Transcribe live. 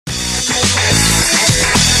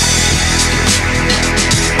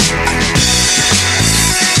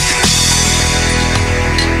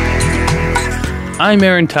I'm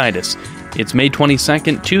Aaron Titus. It's May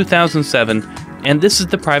 22nd, 2007, and this is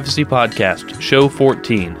the Privacy Podcast, Show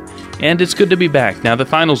 14. And it's good to be back now that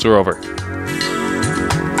finals are over.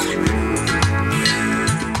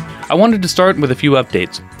 I wanted to start with a few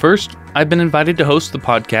updates. First, I've been invited to host the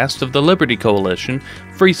podcast of the Liberty Coalition,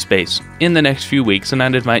 Free Space, in the next few weeks, and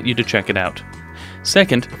I'd invite you to check it out.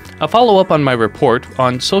 Second, a follow-up on my report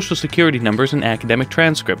on Social Security numbers and academic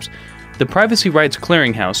transcripts. The Privacy Rights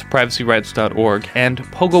Clearinghouse, privacyrights.org, and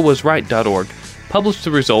pogowasright.org published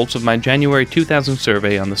the results of my January 2000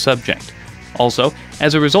 survey on the subject. Also,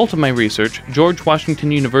 as a result of my research, George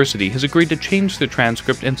Washington University has agreed to change their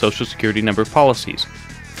transcript and Social Security number policies.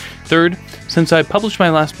 Third, since I published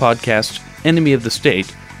my last podcast, Enemy of the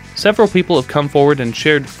State, several people have come forward and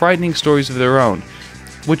shared frightening stories of their own,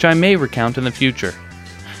 which I may recount in the future.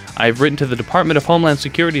 I have written to the Department of Homeland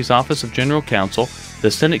Security's Office of General Counsel,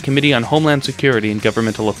 the Senate Committee on Homeland Security and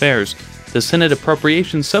Governmental Affairs, the Senate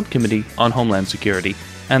Appropriations Subcommittee on Homeland Security,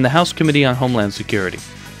 and the House Committee on Homeland Security.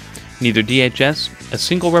 Neither DHS, a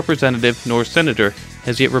single representative, nor senator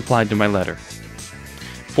has yet replied to my letter.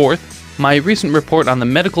 Fourth, my recent report on the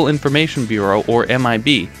Medical Information Bureau, or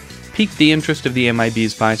MIB, piqued the interest of the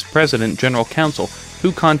MIB's Vice President General Counsel,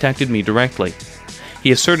 who contacted me directly.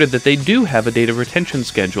 He asserted that they do have a data retention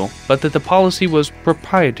schedule, but that the policy was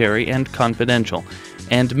proprietary and confidential,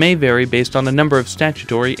 and may vary based on a number of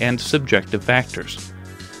statutory and subjective factors.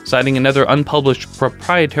 Citing another unpublished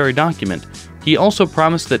proprietary document, he also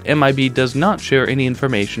promised that MIB does not share any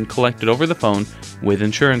information collected over the phone with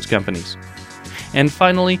insurance companies. And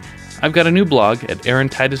finally, I've got a new blog at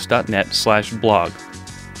aarontitus.net/blog.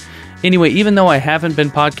 Anyway, even though I haven't been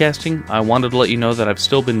podcasting, I wanted to let you know that I've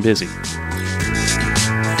still been busy.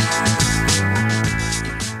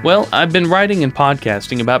 Well, I've been writing and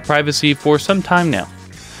podcasting about privacy for some time now.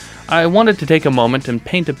 I wanted to take a moment and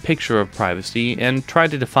paint a picture of privacy and try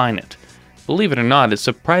to define it. Believe it or not, it's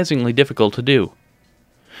surprisingly difficult to do.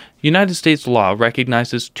 United States law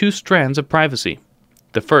recognizes two strands of privacy.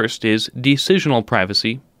 The first is decisional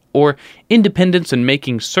privacy, or independence in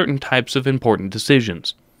making certain types of important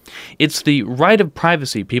decisions. It's the right of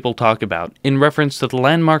privacy people talk about in reference to the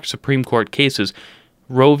landmark Supreme Court cases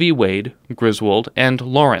Roe v. Wade, Griswold, and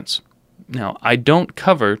Lawrence. Now, I don't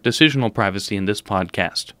cover decisional privacy in this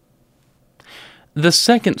podcast. The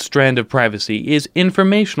second strand of privacy is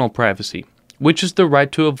informational privacy, which is the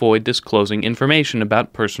right to avoid disclosing information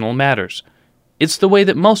about personal matters. It's the way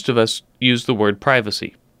that most of us use the word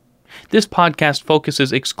privacy. This podcast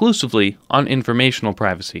focuses exclusively on informational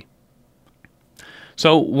privacy.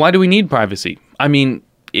 So, why do we need privacy? I mean,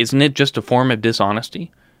 isn't it just a form of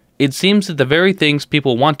dishonesty? It seems that the very things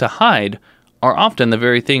people want to hide are often the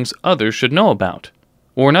very things others should know about.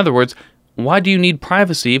 Or in other words, why do you need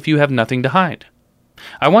privacy if you have nothing to hide?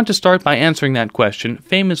 I want to start by answering that question,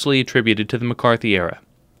 famously attributed to the McCarthy era.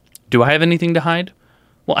 Do I have anything to hide?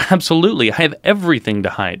 Well, absolutely, I have everything to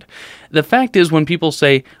hide. The fact is, when people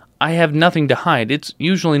say, I have nothing to hide, it's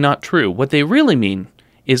usually not true. What they really mean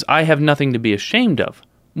is, I have nothing to be ashamed of,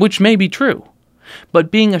 which may be true.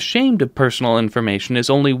 But being ashamed of personal information is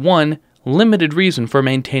only one limited reason for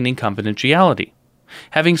maintaining confidentiality.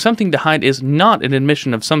 Having something to hide is not an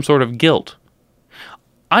admission of some sort of guilt.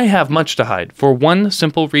 I have much to hide for one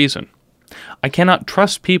simple reason. I cannot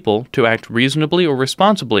trust people to act reasonably or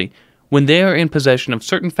responsibly when they are in possession of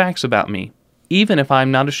certain facts about me, even if I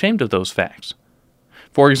am not ashamed of those facts.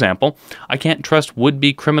 For example, I can't trust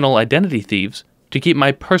would-be criminal identity thieves to keep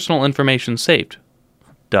my personal information safe.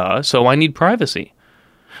 Duh, so I need privacy.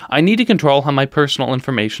 I need to control how my personal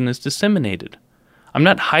information is disseminated. I'm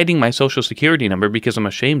not hiding my Social Security number because I'm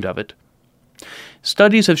ashamed of it.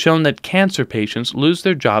 Studies have shown that cancer patients lose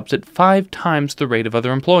their jobs at 5 times the rate of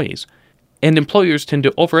other employees, and employers tend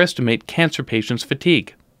to overestimate cancer patients'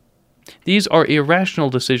 fatigue. These are irrational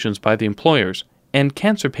decisions by the employers, and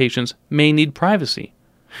cancer patients may need privacy.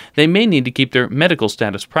 They may need to keep their medical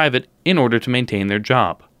status private in order to maintain their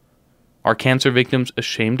job. Are cancer victims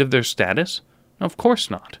ashamed of their status? Of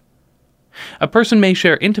course not. A person may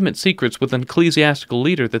share intimate secrets with an ecclesiastical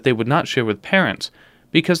leader that they would not share with parents,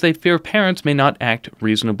 because they fear parents may not act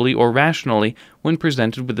reasonably or rationally when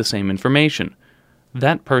presented with the same information.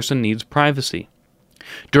 That person needs privacy.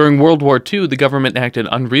 During World War II, the government acted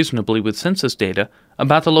unreasonably with census data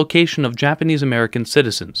about the location of Japanese American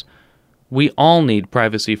citizens. We all need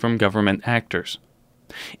privacy from government actors.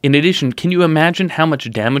 In addition, can you imagine how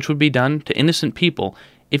much damage would be done to innocent people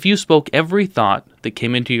if you spoke every thought that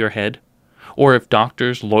came into your head? Or if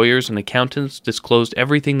doctors, lawyers, and accountants disclosed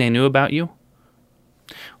everything they knew about you?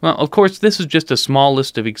 Well, of course, this is just a small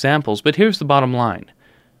list of examples, but here's the bottom line.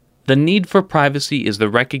 The need for privacy is the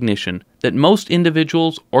recognition that most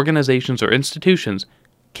individuals, organizations, or institutions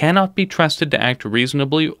cannot be trusted to act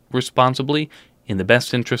reasonably, responsibly, in the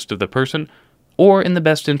best interest of the person, or in the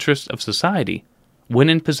best interest of society, when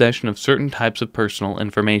in possession of certain types of personal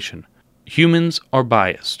information. Humans are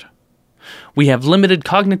biased. We have limited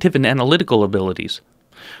cognitive and analytical abilities.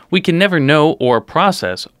 We can never know or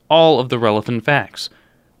process all of the relevant facts.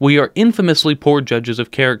 We are infamously poor judges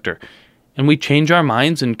of character, and we change our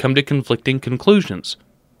minds and come to conflicting conclusions.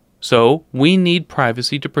 So, we need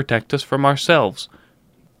privacy to protect us from ourselves.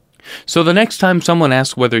 So the next time someone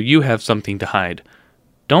asks whether you have something to hide,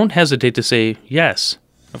 don't hesitate to say, "Yes,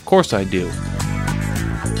 of course I do."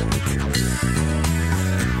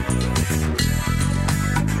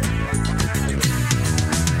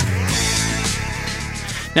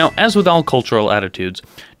 Now, as with all cultural attitudes,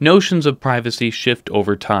 notions of privacy shift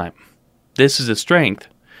over time. This is a strength,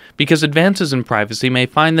 because advances in privacy may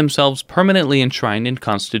find themselves permanently enshrined in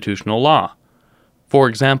constitutional law. For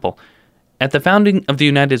example, at the founding of the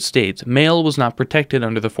United States, mail was not protected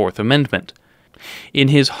under the Fourth Amendment. In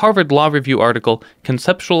his Harvard Law Review article,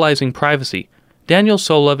 Conceptualizing Privacy, Daniel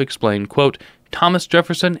Solove explained, quote, Thomas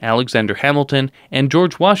Jefferson, Alexander Hamilton, and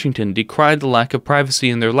George Washington decried the lack of privacy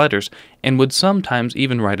in their letters and would sometimes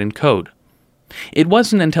even write in code. It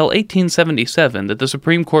wasn't until 1877 that the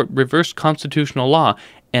Supreme Court reversed constitutional law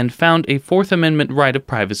and found a Fourth Amendment right of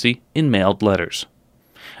privacy in mailed letters.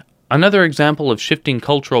 Another example of shifting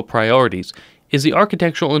cultural priorities is the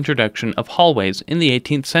architectural introduction of hallways in the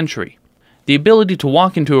 18th century. The ability to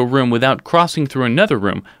walk into a room without crossing through another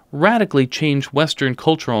room radically changed Western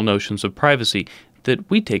cultural notions of privacy that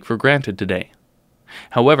we take for granted today.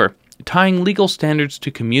 However, tying legal standards to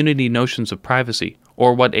community notions of privacy,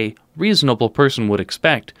 or what a reasonable person would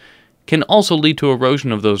expect, can also lead to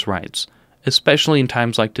erosion of those rights, especially in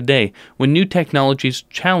times like today when new technologies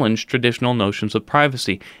challenge traditional notions of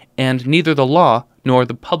privacy, and neither the law nor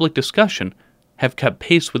the public discussion have kept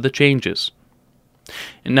pace with the changes.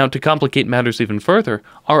 And now, to complicate matters even further,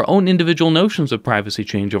 our own individual notions of privacy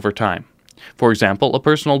change over time. For example, a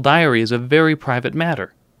personal diary is a very private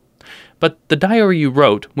matter. But the diary you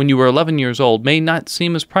wrote when you were 11 years old may not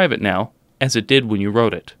seem as private now as it did when you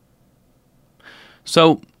wrote it.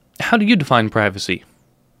 So, how do you define privacy?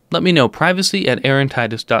 Let me know,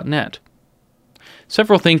 privacy@aarontitus.net.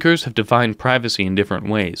 Several thinkers have defined privacy in different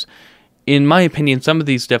ways. In my opinion, some of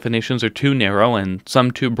these definitions are too narrow and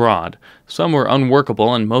some too broad. Some are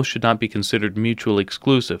unworkable and most should not be considered mutually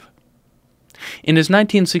exclusive. In his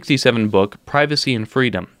 1967 book, Privacy and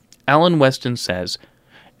Freedom, Alan Weston says,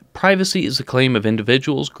 privacy is the claim of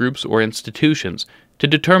individuals, groups, or institutions to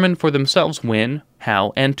determine for themselves when,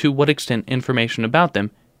 how, and to what extent information about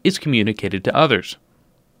them is communicated to others.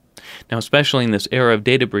 Now, especially in this era of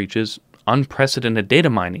data breaches, unprecedented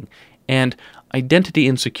data mining, and identity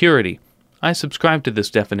insecurity, I subscribe to this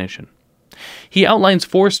definition. He outlines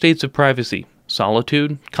 4 states of privacy: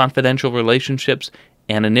 solitude, confidential relationships,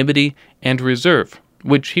 anonymity, and reserve,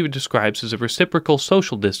 which he describes as a reciprocal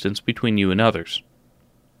social distance between you and others.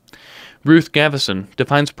 Ruth Gavison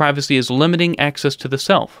defines privacy as limiting access to the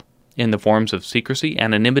self, in the forms of secrecy,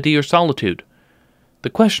 anonymity, or solitude. The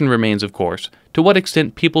question remains, of course, to what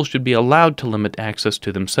extent people should be allowed to limit access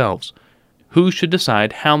to themselves. Who should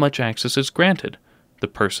decide how much access is granted? The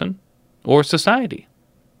person or society?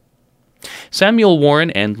 Samuel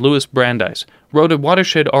Warren and Louis Brandeis wrote a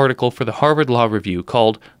watershed article for the Harvard Law Review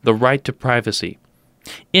called The Right to Privacy.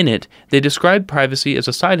 In it, they described privacy as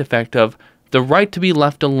a side effect of the right to be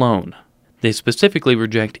left alone. They specifically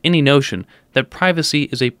reject any notion that privacy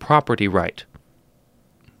is a property right.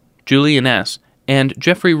 Julian S. and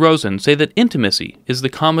Jeffrey Rosen say that intimacy is the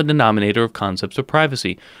common denominator of concepts of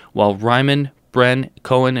privacy, while Ryman, Bren,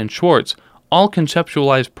 Cohen, and Schwartz all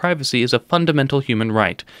conceptualize privacy as a fundamental human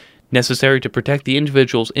right, necessary to protect the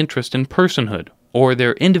individual's interest in personhood, or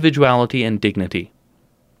their individuality and dignity.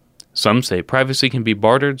 Some say privacy can be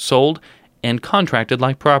bartered, sold, and contracted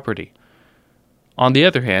like property. On the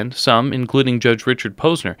other hand, some, including Judge Richard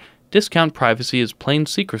Posner, discount privacy as plain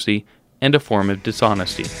secrecy and a form of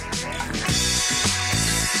dishonesty.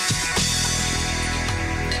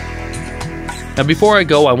 Now, before I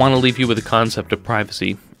go, I want to leave you with the concept of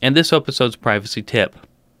privacy, and this episode's privacy tip.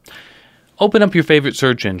 Open up your favorite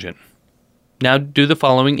search engine. Now do the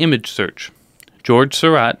following image search. George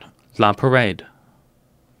Seurat, La Parade.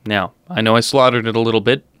 Now, I know I slaughtered it a little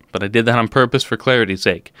bit, but I did that on purpose for clarity's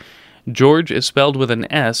sake. George is spelled with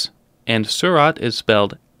an S, and Seurat is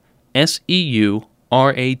spelled S-E-U-R-A-T.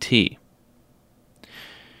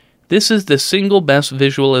 This is the single best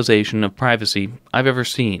visualization of privacy I've ever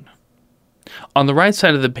seen. On the right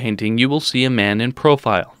side of the painting, you will see a man in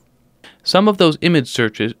profile. Some of those image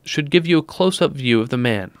searches should give you a close-up view of the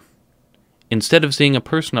man. Instead of seeing a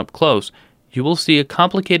person up close, you will see a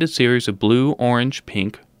complicated series of blue, orange,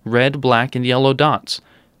 pink, red, black, and yellow dots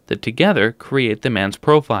that together create the man's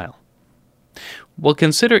profile. Well,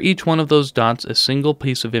 consider each one of those dots a single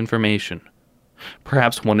piece of information.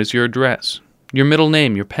 Perhaps one is your address, your middle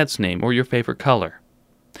name, your pet's name, or your favorite color.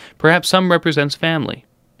 Perhaps some represents family,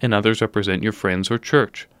 and others represent your friends or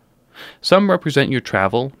church. Some represent your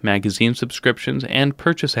travel, magazine subscriptions, and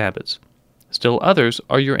purchase habits. Still others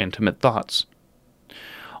are your intimate thoughts.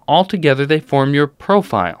 Altogether, they form your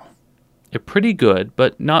profile, a pretty good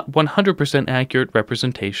but not 100% accurate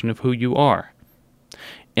representation of who you are.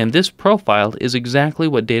 And this profile is exactly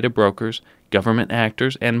what data brokers, government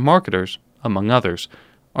actors, and marketers, among others,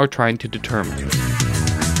 are trying to determine.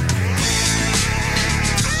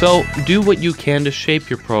 So, do what you can to shape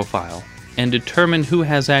your profile and determine who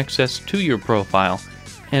has access to your profile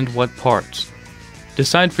and what parts.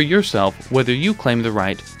 Decide for yourself whether you claim the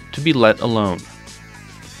right to be let alone.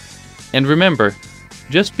 And remember,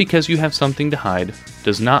 just because you have something to hide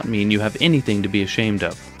does not mean you have anything to be ashamed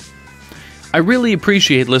of. I really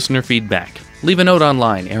appreciate listener feedback. Leave a note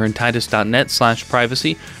online,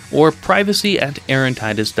 aarontitus.net/privacy or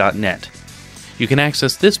privacy@aarontitus.net. You can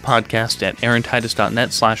access this podcast at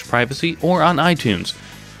aarontitus.net/privacy or on iTunes.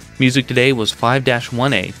 Music today was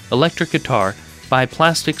 5-1A, Electric Guitar by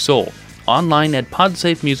Plastic Soul, online at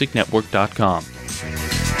podsafemusicnetwork.com.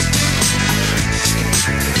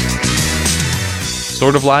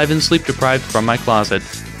 Sort of live and sleep deprived from my closet,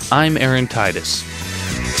 I'm Aaron Titus.